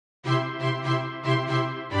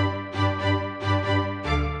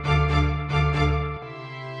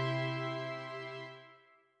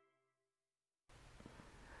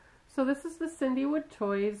So this is the CinDWood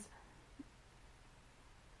Toys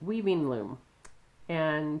Weaving Loom,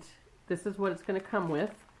 and this is what it's going to come with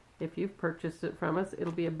if you've purchased it from us.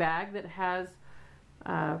 It'll be a bag that has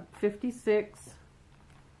 56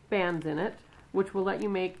 bands in it, which will let you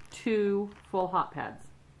make 2 full hot pads.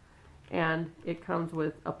 And it comes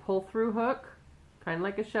with a pull-through hook, kind of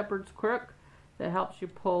like a shepherd's crook, that helps you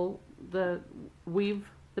weave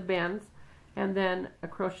the bands, and then a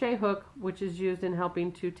crochet hook, which is used in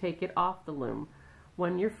helping to take it off the loom.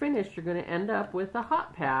 When you're finished, you're going to end up with a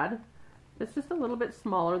hot pad that's just a little bit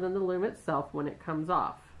smaller than the loom itself when it comes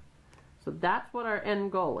off. So that's what our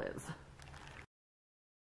end goal is.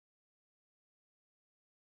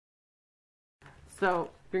 So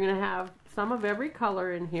you're going to have some of every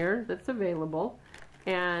color in here that's available,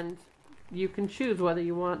 and you can choose whether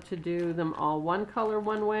you want to do them all one color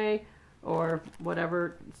one way or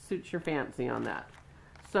whatever suits your fancy on that.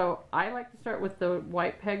 So I like to start with the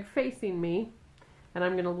white peg facing me, and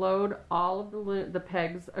I'm going to load all of the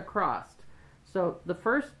pegs across. So the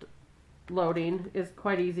first loading is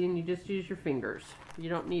quite easy, and you just use your fingers. You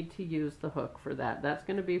don't need to use the hook for that. That's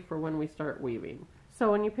going to be for when we start weaving.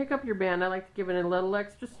 So when you pick up your band, I like to give it a little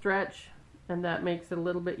extra stretch, and that makes it a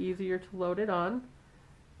little bit easier to load it on.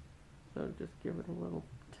 So just give it a little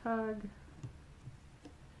tug.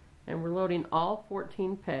 And we're loading all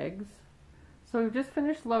 14 pegs. So we've just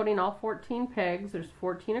finished loading all 14 pegs. There's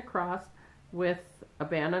 14 across with a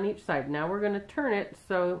band on each side. Now we're going to turn it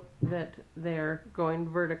so that they're going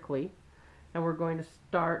vertically, and we're going to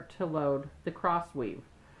start to load the cross weave.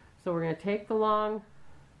 So we're going to take the long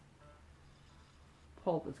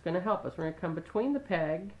pole that's going to help us. We're going to come between the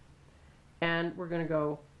peg, and we're going to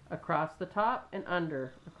go across the top and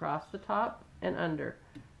under, across the top and under.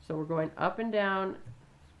 So we're going up and down,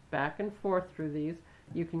 back and forth through these.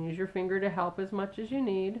 You can use your finger to help as much as you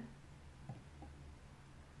need.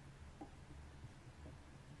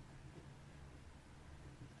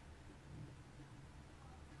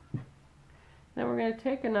 Then we're going to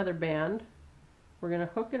take another band. We're going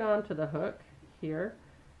to hook it onto the hook here.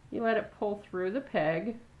 You let it pull through the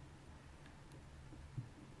peg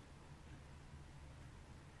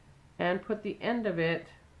and put the end of it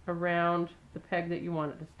around the peg that you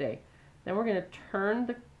want it to stay. Then we're going to turn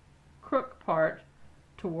the crook part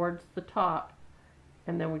towards the top,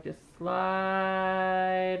 and then we just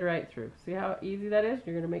slide right through. See how easy that is?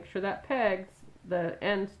 You're going to make sure that peg, the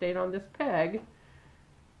end stayed on this peg.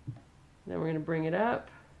 Then we're going to bring it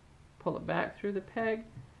up, pull it back through the peg,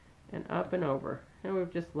 and up and over. And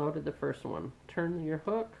we've just loaded the first one. Turn your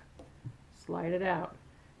hook, slide it out.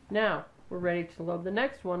 Now we're ready to load the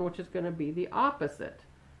next one, which is going to be the opposite.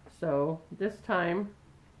 So this time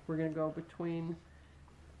we're going to go between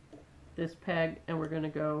this peg, and we're going to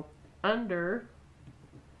go under,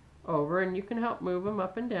 over, and you can help move them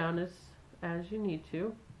up and down as you need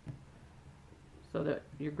to, so that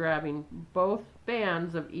you're grabbing both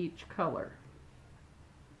bands of each color,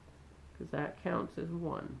 because that counts as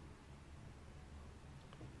one.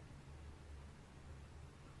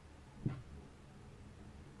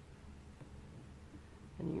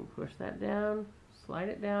 And you can push that down, slide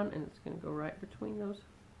it down, and it's going to go right between those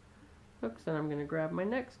hooks. And I'm going to grab my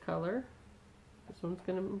next color. This one's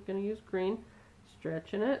I'm going to use green.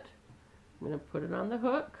 Stretching it. I'm going to put it on the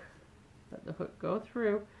hook. Let the hook go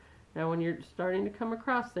through. Now when you're starting to come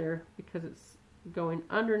across there, because it's going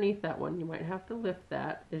underneath that one, you might have to lift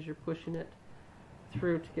that as you're pushing it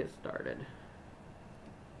through to get started.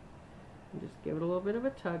 And just give it a little bit of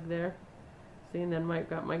a tug there. See, and then I've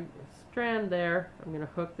got my strand there. I'm going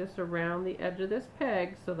to hook this around the edge of this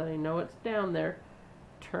peg so that I know it's down there.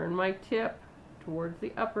 Turn my tip towards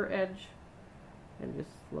the upper edge and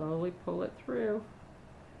just slowly pull it through,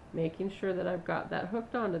 making sure that I've got that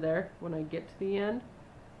hooked onto there. When I get to the end,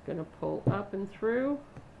 I'm going to pull up and through,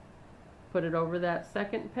 put it over that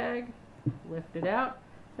second peg, lift it out,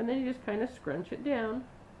 and then you just kind of scrunch it down.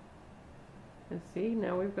 And see,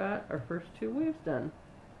 now we've got our first 2 weaves done.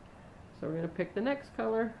 So we're going to pick the next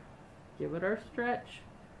color, give it our stretch.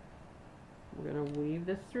 We're going to weave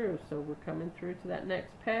this through. So we're coming through to that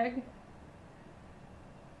next peg.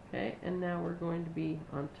 Okay, and now we're going to be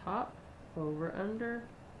on top, over, under,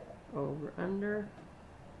 over, under.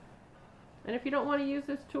 And if you don't want to use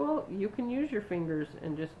this tool, you can use your fingers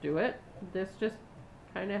and just do it. This just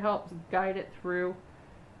kind of helps guide it through,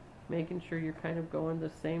 making sure you're kind of going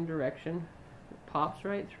the same direction. It pops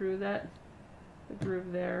right through that, the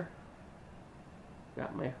groove there.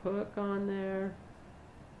 Got my hook on there.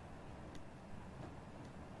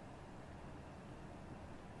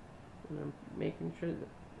 And I'm making sure that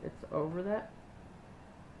it's over that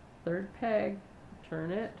third peg.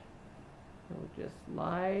 Turn it, So just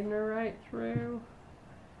sliding her right through.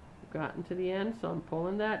 We've gotten to the end, so I'm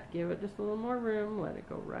pulling that, give it just a little more room, let it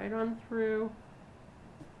go right on through.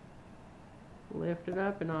 Lift it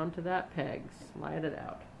up and onto that peg, slide it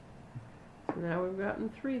out. So now we've gotten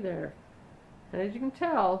 3 there. And as you can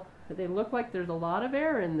tell, they look like there's a lot of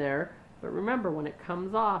air in there, but remember, when it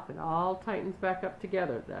comes off, it all tightens back up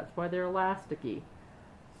together. That's why they're elasticy.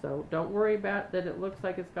 So don't worry about that it looks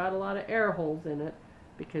like it's got a lot of air holes in it,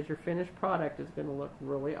 because your finished product is going to look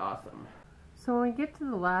really awesome. So when we get to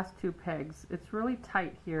the last 2 pegs, it's really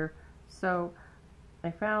tight here, so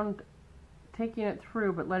I found taking it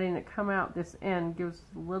through but letting it come out this end gives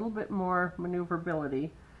a little bit more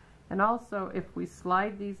maneuverability. And also, if we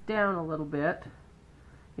slide these down a little bit,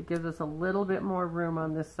 it gives us a little bit more room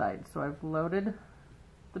on this side. So I've loaded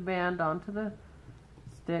the band onto the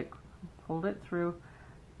stick, pulled it through.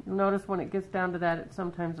 You'll notice when it gets down to that,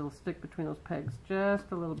 sometimes it'll stick between those pegs just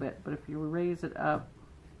a little bit, but if you raise it up,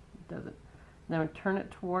 it doesn't. Now turn it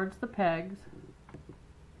towards the pegs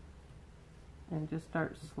and just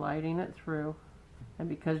start sliding it through. And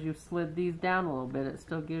because you've slid these down a little bit, it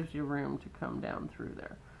still gives you room to come down through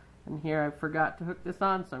there. And here I forgot to hook this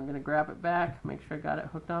on, so I'm going to grab it back, make sure I got it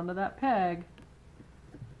hooked onto that peg.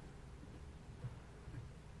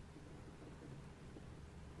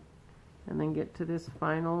 And then get to this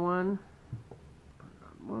final one. Put it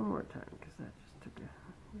on one more time, because that just took a,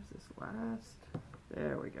 where's this last?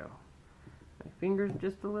 There we go. My finger's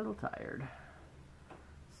just a little tired.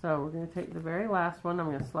 So we're going to take the very last one. I'm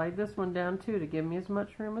going to slide this one down too to give me as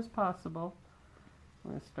much room as possible.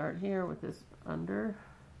 I'm going to start here with this under,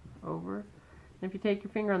 over. And if you take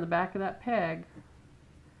your finger on the back of that peg,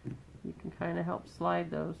 you can kind of help slide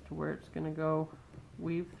those to where it's going to go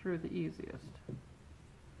weave through the easiest.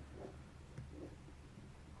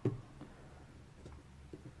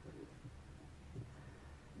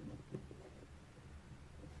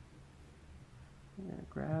 I'm going to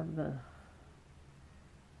grab the,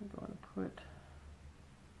 I'm going to put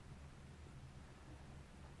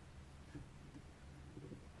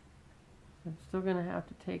I'm still going to have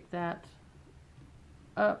to take that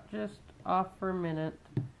up just off for a minute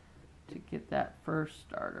to get that first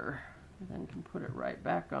starter, and then can put it right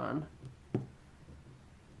back on.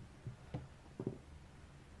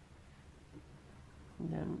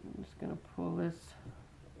 And then I'm just going to pull this,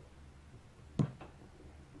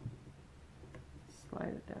 slide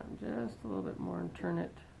it down just a little bit more and turn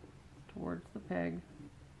it towards the peg.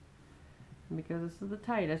 And because this is the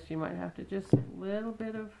tightest, you might have to just a little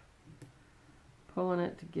bit of pulling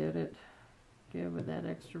it to get it, give it that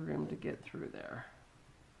extra room to get through there.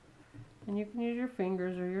 And you can use your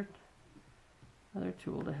fingers or your other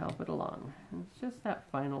tool to help it along. And it's just that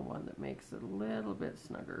final one that makes it a little bit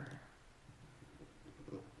snugger.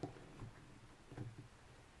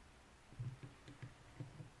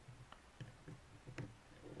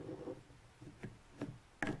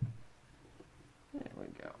 There we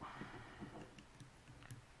go.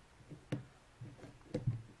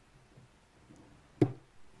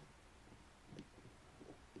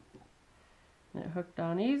 And it hooked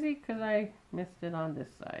on easy because I missed it on this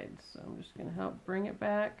side. So I'm just going to help bring it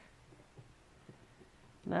back.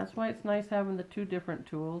 And that's why it's nice having the 2 different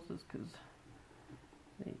tools, is because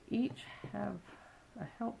they each have a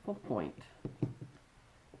helpful point.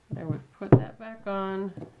 There, we put that back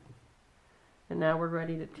on, and now we're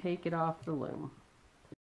ready to take it off the loom.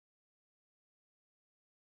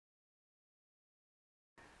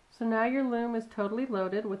 So now your loom is totally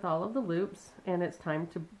loaded with all of the loops, and it's time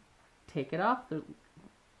to take it off the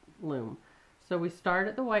loom. So we start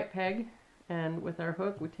at the white peg, and with our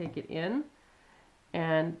hook we take it in,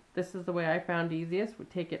 and this is the way I found easiest. We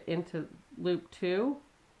take it into loop 2,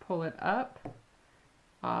 pull it up,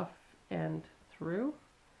 off and through,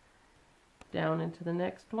 down into the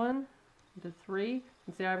next one, into 3,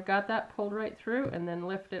 and see I've got that pulled right through, and then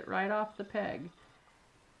lift it right off the peg,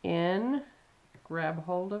 in, grab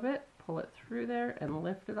hold of it, pull it through there, and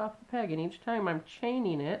lift it off the peg. And each time I'm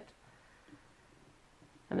chaining it.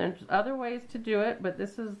 And there's other ways to do it, but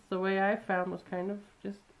this is the way I found was kind of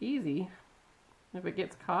just easy. If it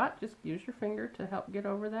gets caught, just use your finger to help get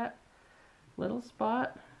over that little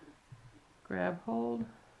spot. Grab hold,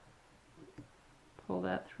 pull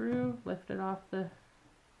that through, lift it off the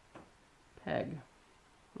peg.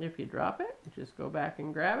 If you drop it, just go back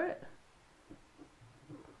and grab it,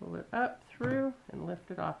 pull it up through, and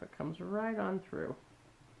lift it off. It comes right on through.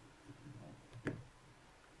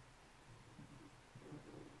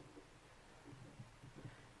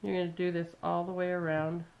 You're going to do this all the way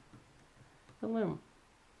around the loom.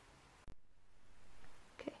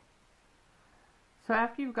 Okay. So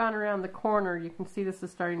after you've gone around the corner, you can see this is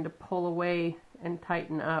starting to pull away and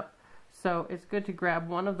tighten up. So it's good to grab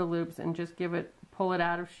one of the loops and just pull it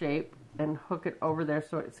out of shape and hook it over there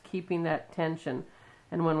so it's keeping that tension.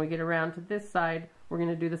 And when we get around to this side, we're going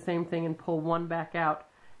to do the same thing and pull one back out.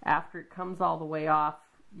 After it comes all the way off,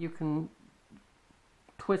 you can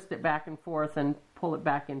twist it back and forth and pull it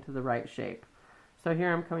back into the right shape. So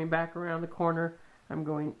here I'm coming back around the corner. I'm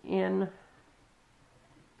going in,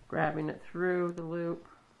 grabbing it through the loop,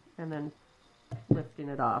 and then lifting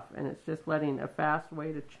it off. And it's just letting a fast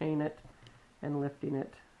way to chain it and lifting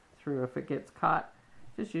it through. If it gets caught,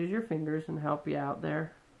 just use your fingers and help you out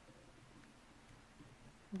there.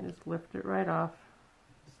 Just lift it right off.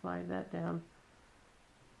 Slide that down.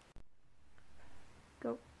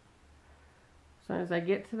 Go. So as I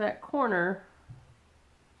get to that corner,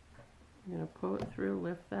 I'm going to pull it through,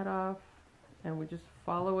 lift that off, and we just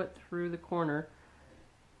follow it through the corner.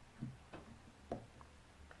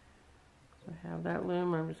 So I have that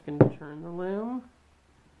loom. I'm just going to turn the loom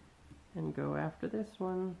and go after this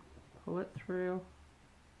one, pull it through,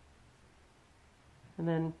 and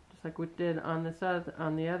then just like we did on this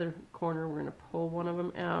on the other corner, we're going to pull one of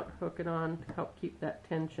them out, hook it on to help keep that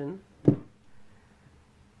tension.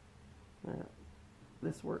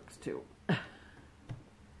 This works too.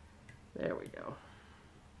 There we go.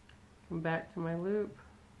 Come back to my loop,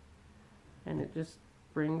 and it just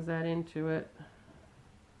brings that into it.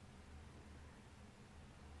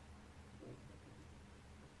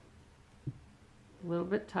 A little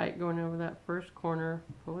bit tight going over that first corner.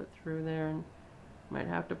 Pull it through there, and might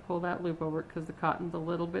have to pull that loop over it because the cotton's a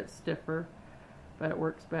little bit stiffer, but it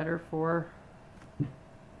works better for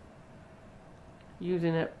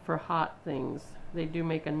using it for hot things. They do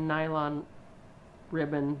make a nylon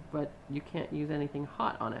ribbon, but you can't use anything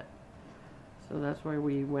hot on it. So that's why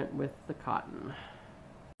we went with the cotton.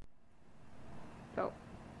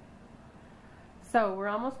 So we're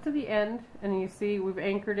almost to the end, and you see we've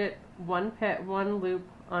anchored it one loop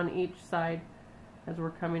on each side as we're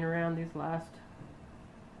coming around these last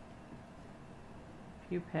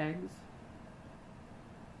few pegs.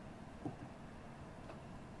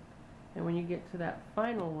 And when you get to that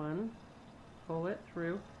final one, pull it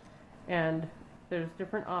through, and there's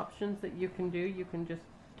different options that you can do. You can just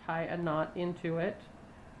tie a knot into it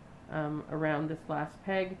around this last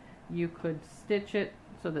peg. You could stitch it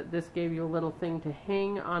so that this gave you a little thing to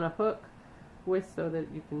hang on a hook with so that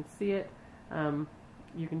you can see it.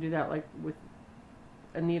 You can do that like with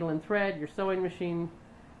a needle and thread, your sewing machine,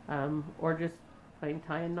 or just plain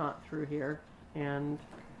tie a knot through here. And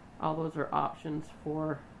all those are options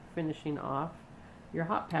for finishing off your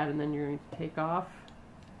hot pad. And then you're going to take off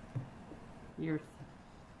your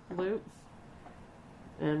loops,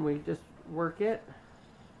 and we just work it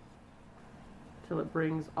till it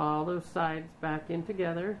brings all those sides back in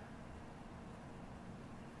together.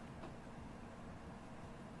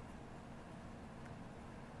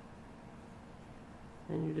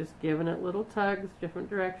 And you're just giving it little tugs, different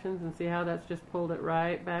directions, and see how that's just pulled it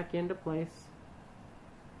right back into place.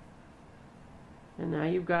 And now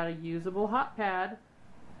you've got a usable hot pad.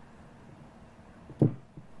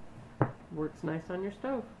 Works nice on your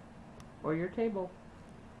stove or your table.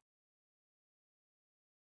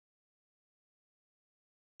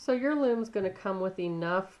 So your loom's going to come with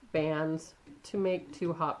enough bands to make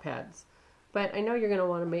 2 hot pads. But I know you're going to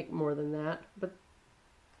want to make more than that, but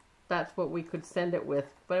that's what we could send it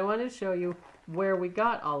with. But I wanted to show you where we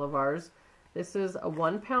got all of ours. This is a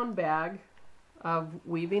 1-pound bag of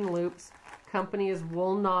weaving loops. Company is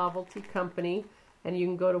Wool Novelty Company, and you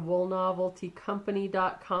can go to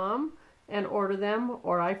woolnoveltycompany.com and order them,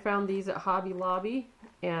 or I found these at Hobby Lobby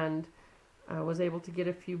and I was able to get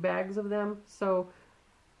a few bags of them. So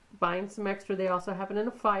buying some extra, they also have it in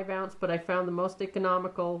a 5-ounce, but I found the most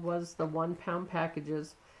economical was the 1-pound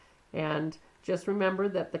packages. And just remember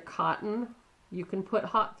that the cotton, you can put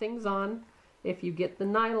hot things on. If you get the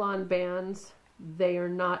nylon bands, they are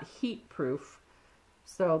not heat proof.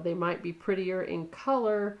 So they might be prettier in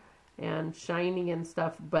color and shiny and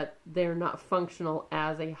stuff, but they're not functional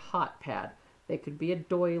as a hot pad. They could be a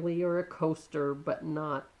doily or a coaster, but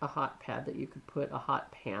not a hot pad that you could put a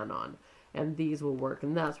hot pan on. And these will work,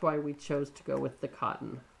 and that's why we chose to go with the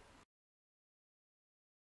cotton.